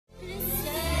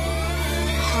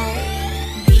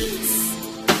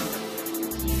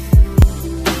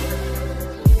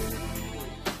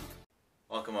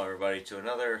everybody to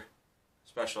another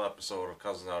special episode of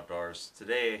Cousinz Outdoors.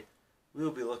 Today we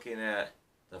will be looking at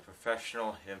the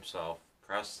professional himself,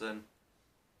 Preston,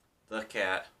 the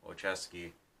cat,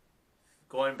 Ocheski,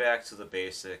 going back to the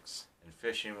basics and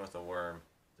fishing with a worm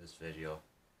this video.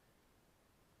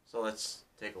 So let's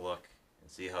take a look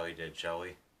and see how he did, shall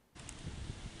we?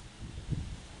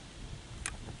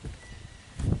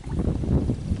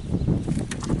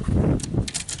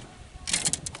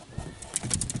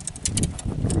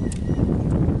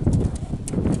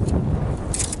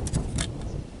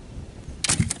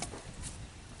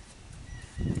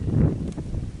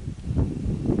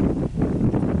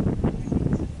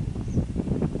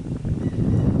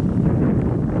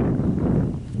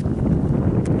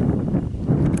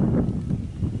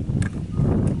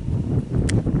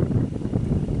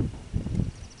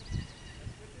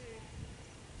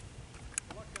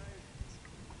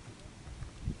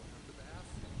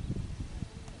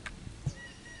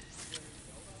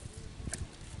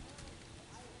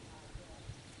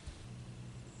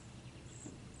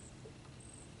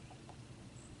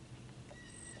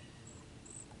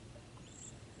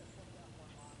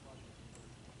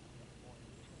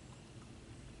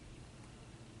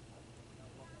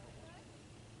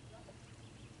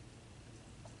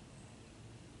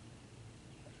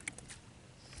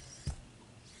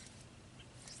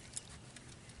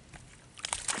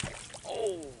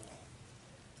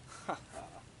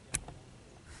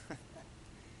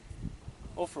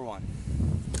 Oh for 1.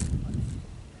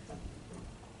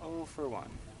 Oh for 1.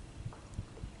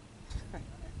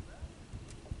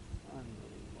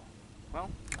 Unbelievable. Well,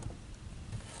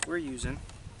 we're using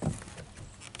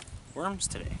worms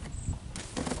today.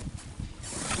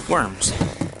 Worms.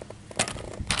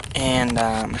 And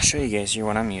I'll show you guys here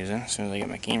what I'm using as soon as I get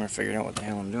my camera figured out what the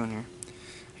hell I'm doing here.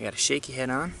 I got a shaky head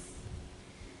on.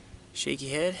 Shaky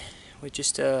head with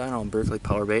just I don't know, Berkeley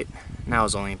power bait. Now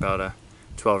it's only about a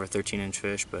 12 or 13 inch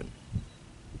fish, but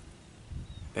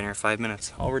been here 5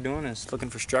 minutes. All we're doing is looking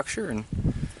for structure and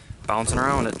bouncing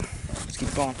around it. Let's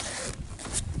keep going.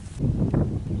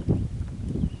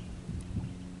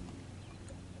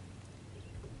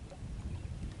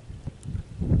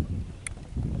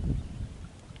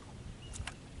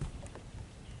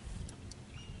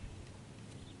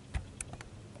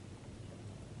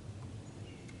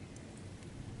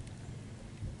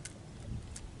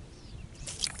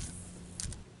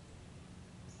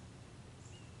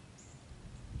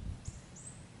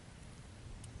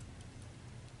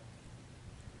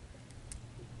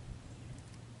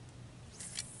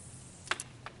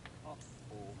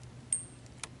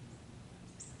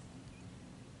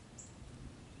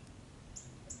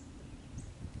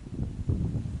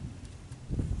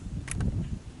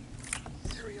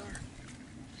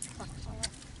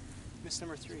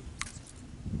 Number 3.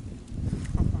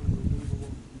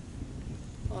 Unbelievable.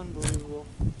 Unbelievable.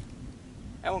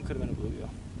 That one could have been a bluegill.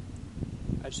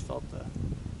 I just felt the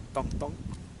thunk thunk.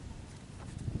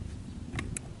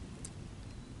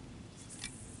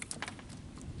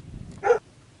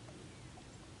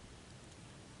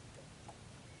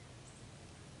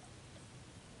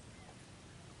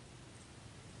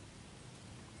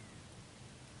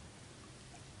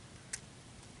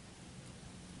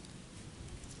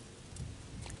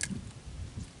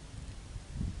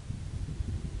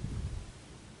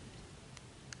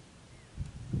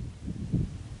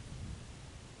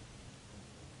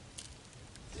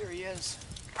 There he is.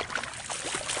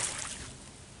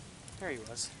 There he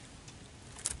was.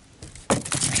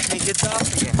 He gets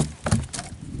off again.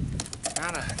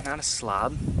 Not a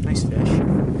slob. Nice fish.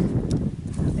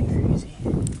 Nothing crazy.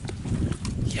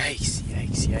 Yikes,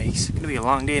 yikes, yikes. It's gonna be a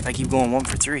long day if I keep going 1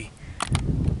 for 3.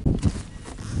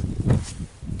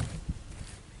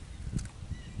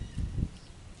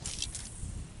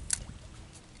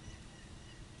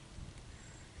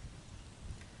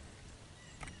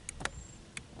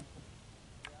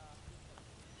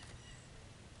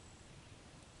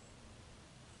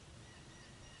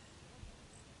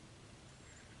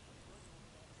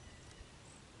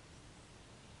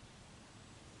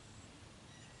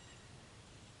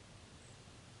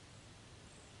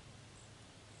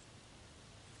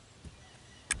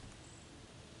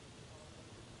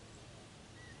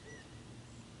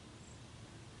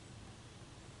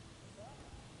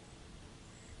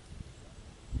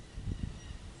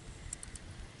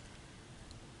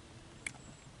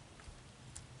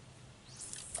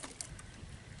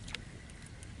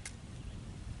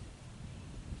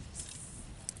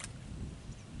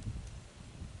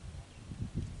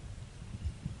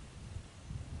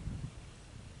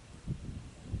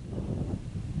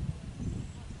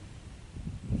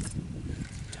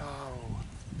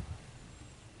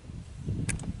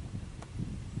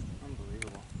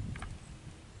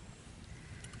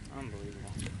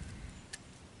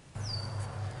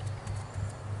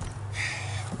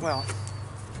 Well,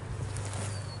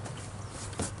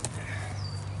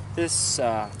 this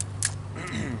so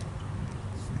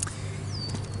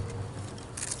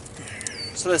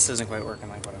this isn't quite working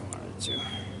like what I wanted it to.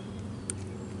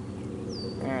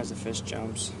 There's the fish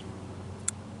jumps.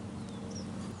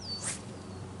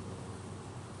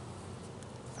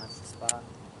 That's the spot.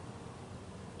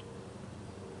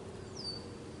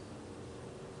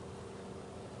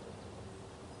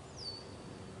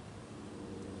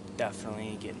 Definitely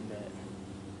ain't getting bit.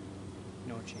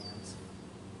 No chance.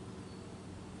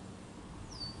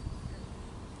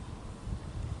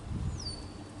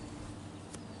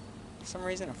 For some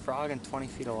reason, a frog in 20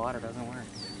 feet of water doesn't work.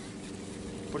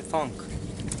 What do you think?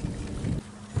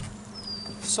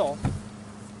 So,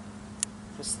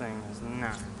 this thing is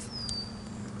not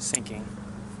sinking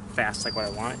fast like what I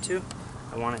want it to.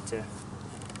 I want it to,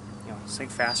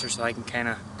 sink faster so I can kind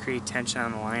of create tension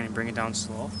on the line and bring it down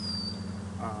slow.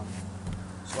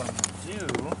 So what I'm going to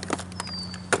do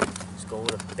is go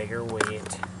with a bigger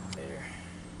weight there.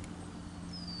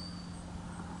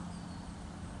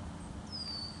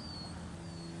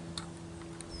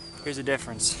 Here's the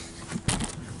difference.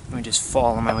 Let me just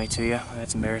fall on my way to you.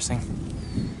 That's embarrassing.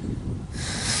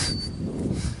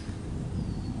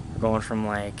 We're going from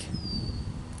like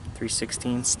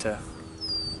 3/16 to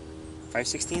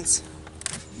 5/16.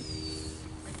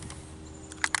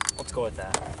 Let's go with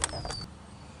that.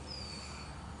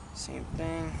 Same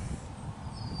thing.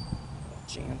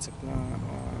 Gigantic knot.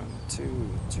 1,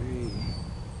 2, 3.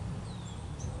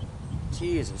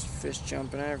 Jesus, fish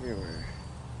jumping everywhere.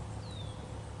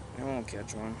 I won't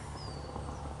catch one.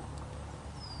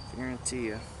 I guarantee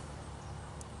you.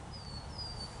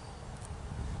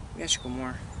 Maybe I should go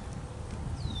more.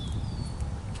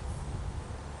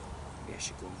 Maybe I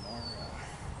should go more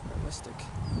realistic.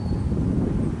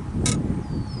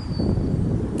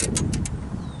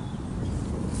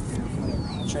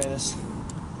 Try this.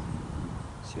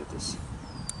 See what this.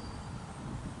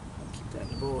 I'll keep that in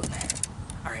the boat.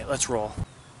 Alright, let's roll.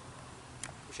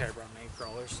 Wish I had brought my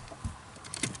crawlers.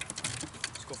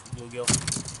 Let's go for bluegill.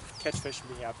 Catch fish and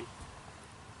be happy.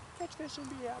 Catch fish and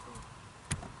be happy.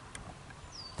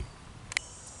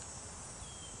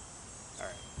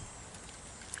 Alright.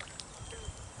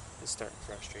 It's starting to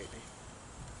frustrate me.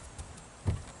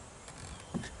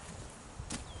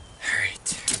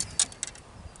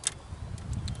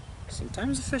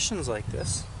 Sometimes the fishing's like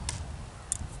this.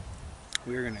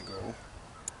 We're gonna go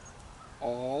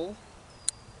all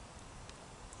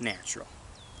natural.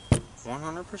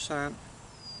 100%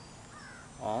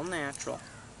 all natural.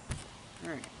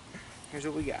 Alright, here's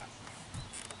what we got.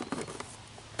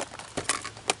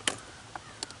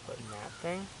 Putting that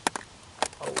thing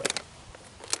away.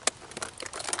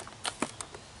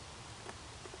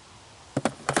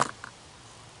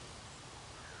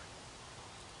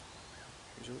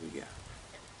 Here's what we got.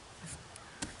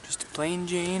 Just a plain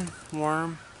Jane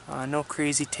worm. No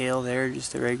crazy tail there,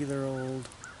 just a regular old.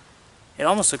 It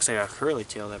almost looks like a curly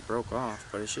tail that broke off,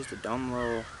 but it's just a dumb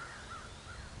little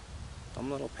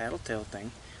paddle tail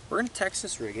thing. We're gonna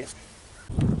Texas rig it.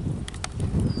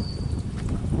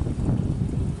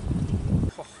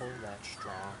 Oh, that's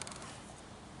strong.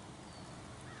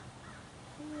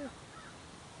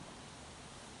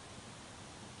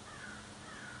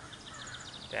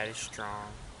 That is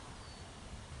strong.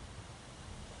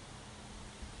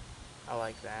 I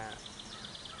like that.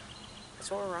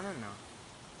 That's what we're running now.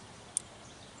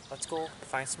 Let's go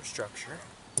find some structure.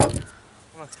 And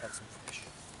let's catch some fish.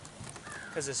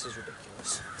 Because this is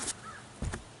ridiculous.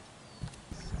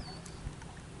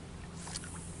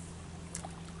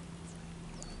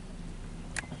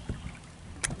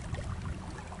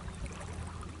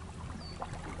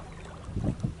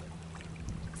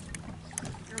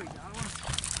 Here we go.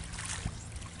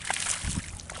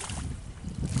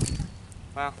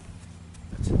 Wow.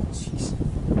 Jeez.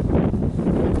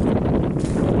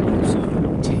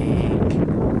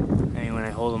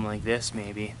 Hold them like this,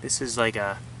 maybe. This is like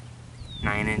a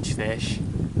 9-inch fish.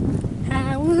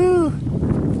 Ah, woohoo!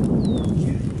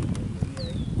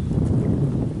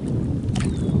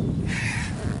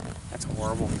 That's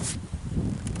horrible.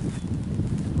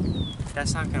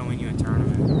 That's not gonna win you a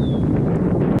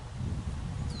tournament.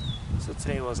 So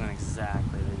today wasn't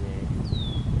exactly the day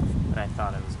that I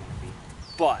thought it was gonna be.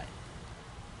 But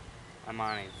I'm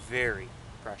on a very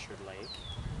pressured lake.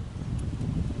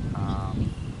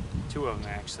 Two of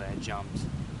them actually I jumped.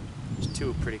 There's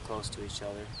two pretty close to each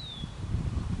other.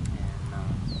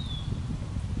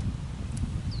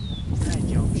 And I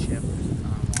jumped ship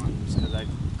on one just because I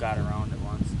got around it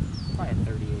once. Probably a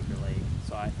 30-acre lake.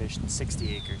 So I fished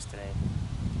 60 acres today.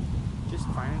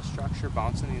 just finding structure,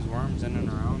 bouncing these worms in and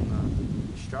around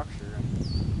the structure. And,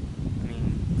 I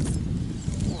mean,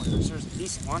 oh, there's a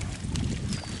decent one.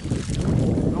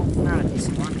 Nope, not a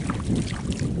decent one.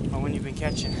 But when you've been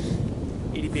catching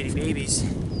itty bitty babies,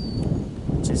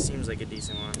 it just seems like a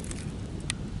decent one.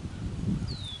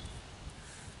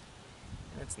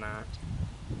 It's not.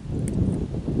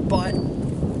 But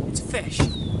it's a fish.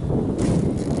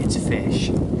 It's a fish.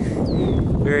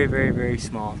 Very, very, very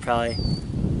small. Probably,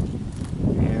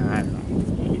 yeah, I don't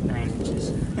know, 8, 9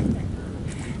 inches.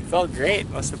 Felt great.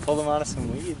 Must have pulled them out of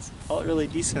some weeds. Felt really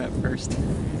decent at first.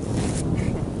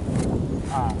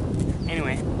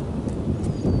 Anyway,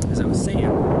 as I was saying,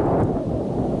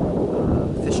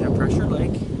 fishing a pressure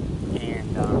lake,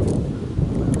 and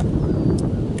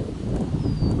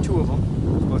 2 of them,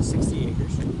 about 60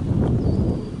 acres.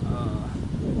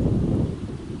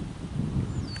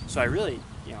 So I really,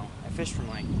 you know, I fished from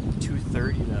like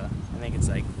 2:30 to, I think it's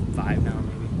like 5 now,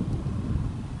 maybe.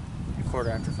 A quarter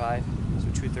after 5. So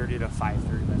 2:30 to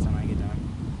 5:30 by the time I get done.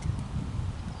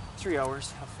 3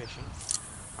 hours of fishing.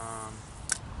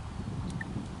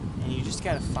 And you just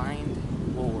gotta find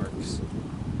what works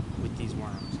with these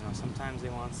worms. You know, sometimes they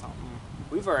want something.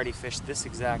 We've already fished this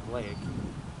exact lake,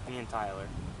 me and Tyler.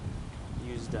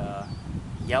 Used a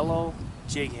yellow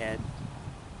jig head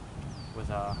with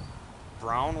a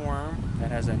brown worm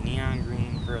that has a neon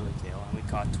green curly tail, and we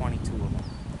caught 22 of them.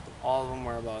 All of them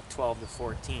were about 12 to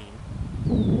 14,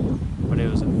 but it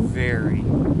was a very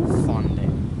fun day.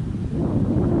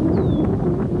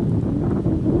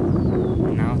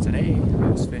 And now today I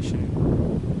was fishing.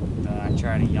 I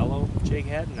tried a yellow jig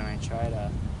head, and then I tried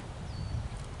a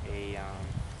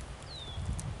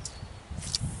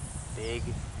big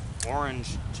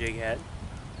orange jig head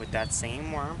with that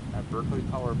same worm, that Berkeley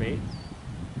power bait.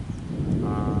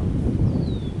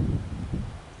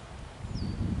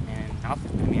 And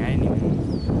nothing. I mean, I didn't even.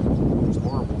 It was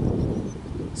horrible.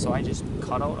 So I just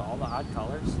cut out all the odd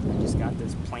colors. I just got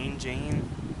this plain Jane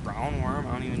brown worm.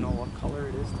 I don't even know what color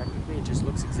it is technically. It just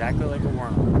looks exactly like a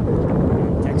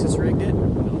worm. Texas rigged it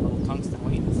with a little tungsten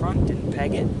weight in front. Didn't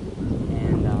peg it.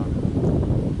 And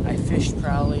I fished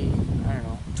probably, I don't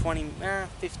know,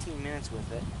 15 minutes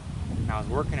with it. And I was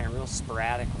working it real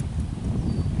sporadically.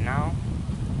 And now,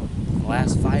 the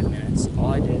last 5 minutes,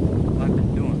 all I've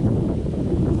been doing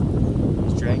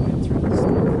is dragging it through this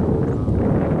stuff.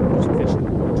 Just fishing,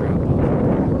 drop off,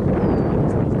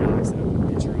 these docks, and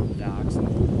I pitch around the docks and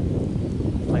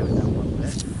play with them a little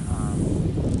bit.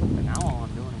 But now all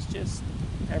I'm doing is just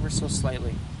ever so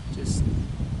slightly, just a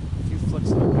few flicks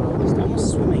of the rod, just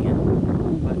almost swimming it,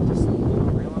 but just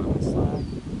reeling on the slide,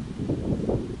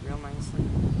 real nicely,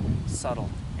 and subtle.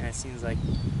 And it seems like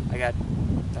I got,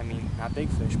 I mean, not big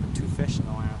fish, but 2 fish in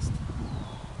the last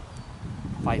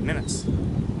 5 minutes. I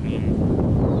mean,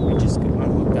 I just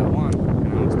unhooked that one,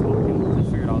 and I was talking because I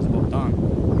figured I was about done.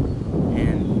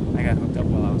 And I got hooked up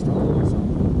while I was talking, so,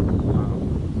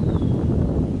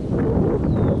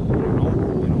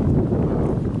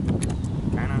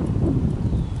 kind of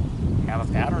have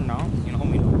a pattern now. You know,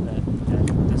 we know that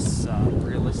this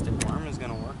realistic worm is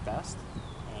going to work best.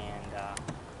 And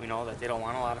we know that they don't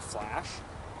want a lot of flash.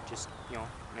 Just, you know,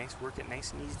 work it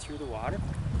nice and easy through the water.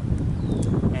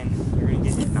 And you're going to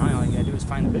get hit. Now all you got to do is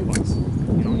find the big ones.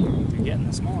 You know, you're getting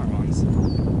the smaller ones.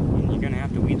 And you're going to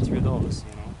have to weed through those,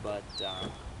 you know. But,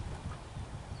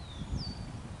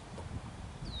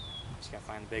 just got to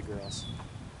find the big girls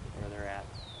where they're at.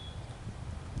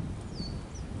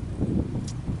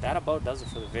 That about does it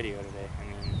for the video today. I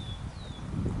mean,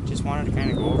 just wanted to kind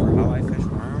of go over how I fish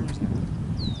worms.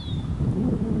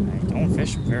 I don't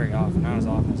fish them very often, not as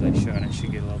often as I should. I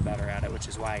should get a little better at it, which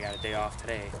is why I got a day off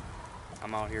today.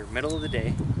 I'm out here middle of the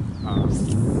day,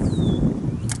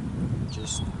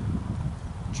 just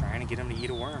trying to get them to eat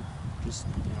a worm. Just,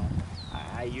 you know,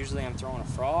 I usually I'm throwing a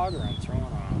frog, or I'm throwing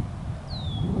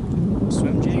a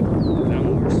swim jig,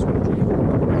 venom or swim jig,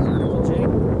 or a vertical jig.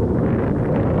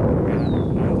 Got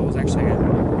one of those, actually I got,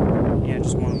 yeah,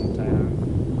 just one of them tied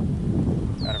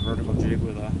on. Got a vertical jig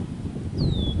with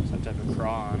some type of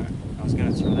craw on it. I was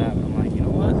gonna throw that, but I'm like, you know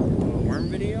what? Do a worm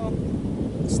video,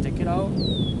 stick it out,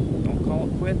 don't call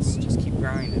it quits, just keep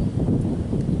grinding.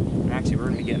 And actually, we're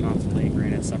gonna be getting off the lake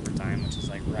right at supper time, which is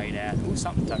like right at, ooh,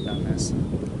 something tucked on this.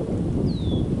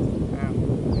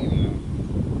 Maybe not.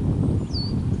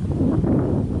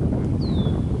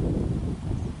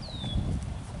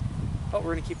 But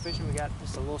we're gonna keep fishing. We got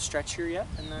just a little stretch here yet,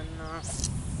 and then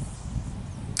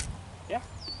yeah,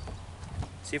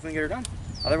 see if we can get her done.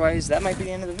 Otherwise, that might be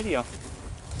the end of the video.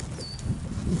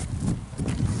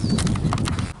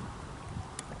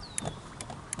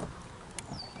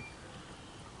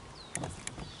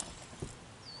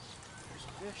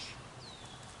 fish.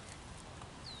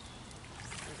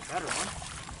 There's a better one.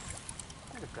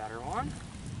 There's a better one.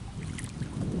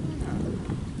 Yeah.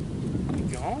 There you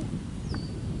go.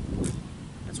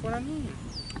 That's what I mean.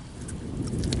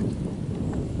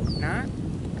 Not,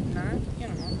 you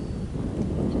know.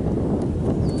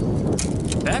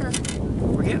 Better.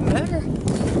 We're getting better.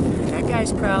 That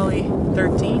guy's probably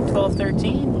 13, 12,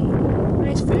 13.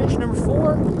 Nice fish. Number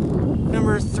 4.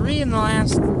 Number 3 in the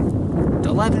last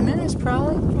 11 minutes,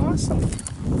 probably. Awesome.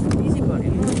 Easy, buddy.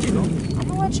 I'm gonna let you go. I'm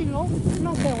gonna let you go.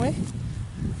 Not that way.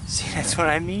 See, that's what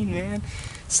I mean, man.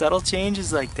 Subtle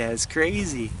changes like that. It's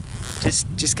crazy.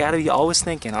 Just gotta be always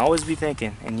thinking. Always be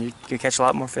thinking. And you can catch a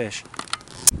lot more fish.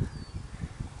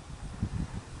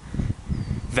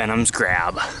 Venom's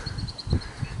grab.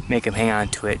 Make him hang on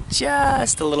to it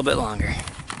just a little bit longer.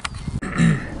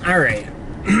 Alright.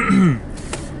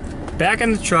 Back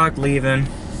in the truck, leaving.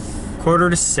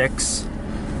 5:45.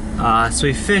 So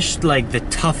we fished like the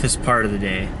toughest part of the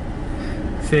day.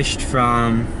 Fished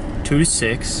from 2 to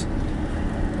 6.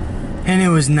 And it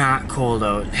was not cold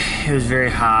out. It was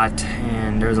very hot,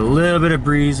 and there was a little bit of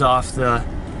breeze from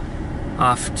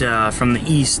the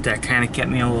east that kind of kept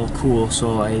me a little cool.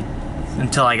 So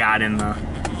until I got in the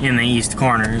east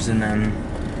corners, and then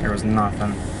there was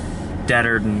nothing.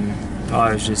 Deadard, and it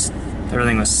was just,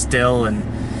 everything was still. And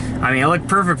I mean, it looked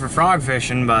perfect for frog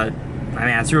fishing, but I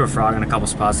mean, I threw a frog in a couple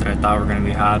spots that I thought were going to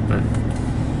be hot, but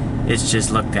it's just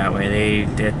looked that way. I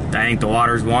think the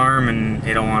water's warm, and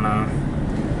they don't want to,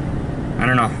 I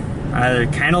don't know, either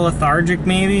kind of lethargic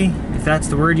maybe, if that's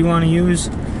the word you want to use.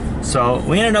 So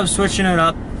we ended up switching it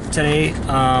up today,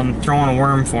 throwing a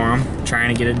worm for them,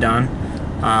 trying to get it done.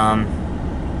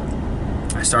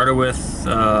 I started with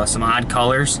some odd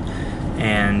colors,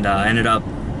 and ended up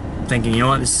thinking, you know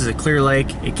what, this is a clear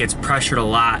lake, it gets pressured a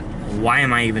lot, why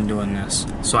am I even doing this?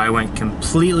 So I went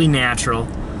completely natural,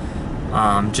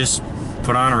 just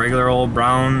put on a regular old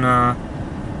brown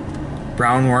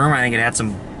worm. I think it had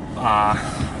some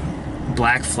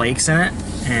black flakes in it,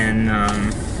 and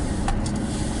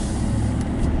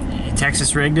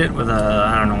Texas rigged it with a,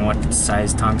 I don't know what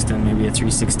size tungsten, maybe a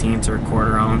 3/16 or a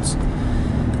 1/4 ounce.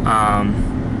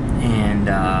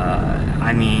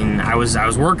 I mean, I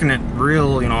was working it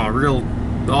real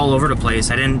all over the place.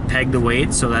 I didn't peg the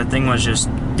weight, so that thing was just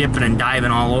dipping and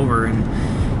diving all over, and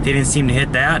they didn't seem to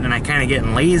hit that, and I kind of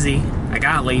getting lazy. I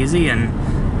got lazy, and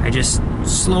I just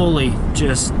slowly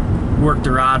just worked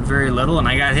the rod very little, and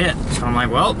I got hit. So I'm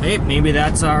like, well, hey, maybe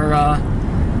that's our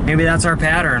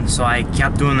pattern. So I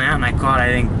kept doing that, and I caught, I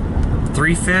think,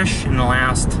 3 fish in the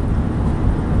last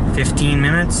 15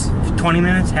 minutes, 20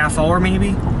 minutes, half hour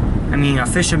maybe. I mean, a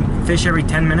fish every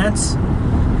 10 minutes,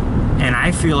 and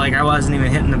I feel like I wasn't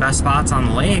even hitting the best spots on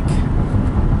the lake.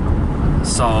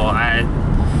 So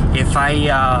if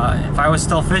I was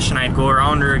still fishing, I'd go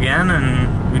around her again,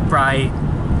 and we'd probably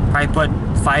put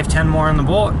 5-10 more in the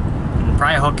boat, and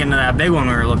probably hook into that big one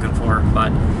we were looking for.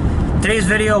 But today's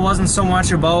video wasn't so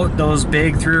much about those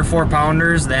big 3 or 4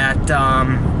 pounders that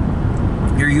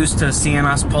you're used to seeing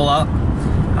us pull up.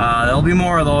 There'll be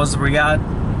more of those.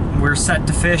 We're set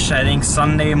to fish, I think,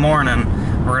 Sunday morning.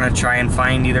 We're gonna try and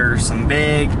find either some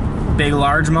big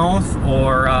largemouth,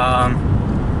 or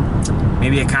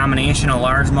maybe a combination of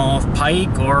largemouth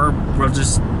pike, or we'll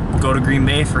just go to Green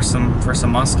Bay for some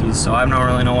muskies. So I don't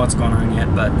really know what's going on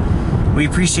yet, but we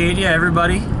appreciate you,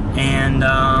 everybody. And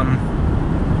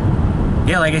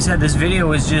yeah, like I said, this video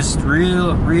was just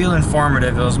real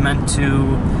informative. It was meant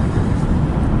to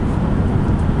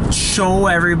show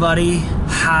everybody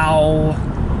how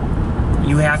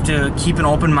you have to keep an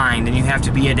open mind, and you have to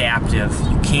be adaptive.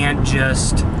 You can't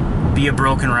just be a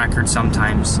broken record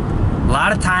sometimes. A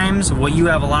lot of times, what you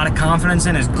have a lot of confidence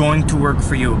in is going to work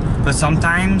for you. But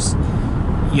sometimes,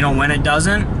 you know, when it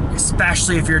doesn't,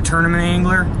 especially if you're a tournament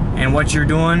angler and what you're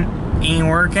doing ain't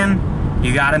working,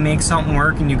 you gotta make something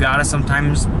work, and you gotta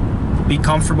sometimes be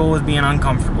comfortable with being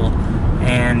uncomfortable.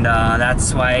 And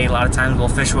that's why a lot of times we'll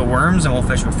fish with worms, and we'll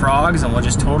fish with frogs, and we'll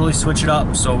just totally switch it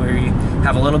up so we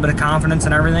have a little bit of confidence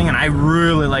in everything. And I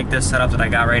really like this setup that I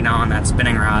got right now on that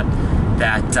spinning rod,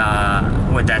 that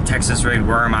with that Texas rigged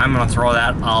worm. I'm gonna throw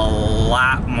that a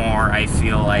lot more, I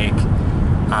feel like,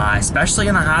 especially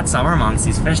in the hot summer months.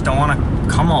 These fish don't want to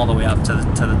come all the way up to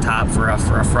the top for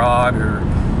a frog, or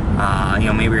you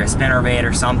know, maybe a spinnerbait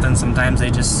or something. Sometimes they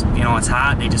just, you know, it's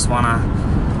hot, they just want to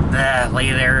lay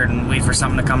there and wait for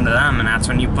something to come to them, and that's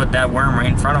when you put that worm right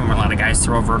in front of them. A lot of guys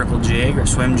throw a vertical jig or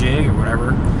swim jig or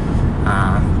whatever,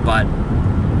 but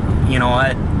you know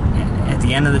what, at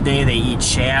the end of the day, they eat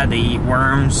shad, they eat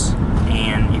worms,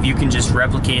 and if you can just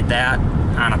replicate that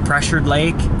on a pressured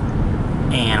lake,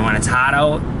 and when it's hot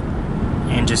out,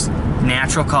 and just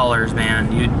natural colors,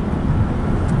 man.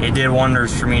 It did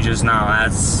wonders for me just now.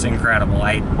 That's incredible.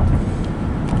 I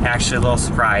actually a little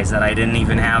surprised that I didn't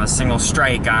even have a single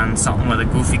strike on something with a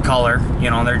goofy color.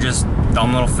 You know, they're just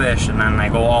dumb little fish, and then I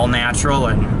go all natural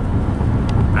and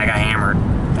I got hammered.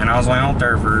 And I was only out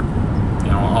there for,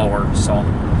 you know, an hour, so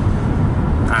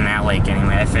on that lake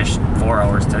anyway. I fished 4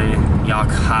 hours today.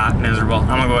 Yuck, hot, miserable. I'm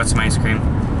gonna go get some ice cream.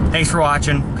 Thanks for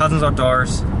watching Cousinz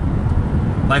Outdoors.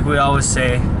 Like we always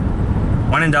say,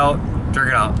 when in doubt, jerk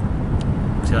it out.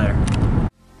 See you later.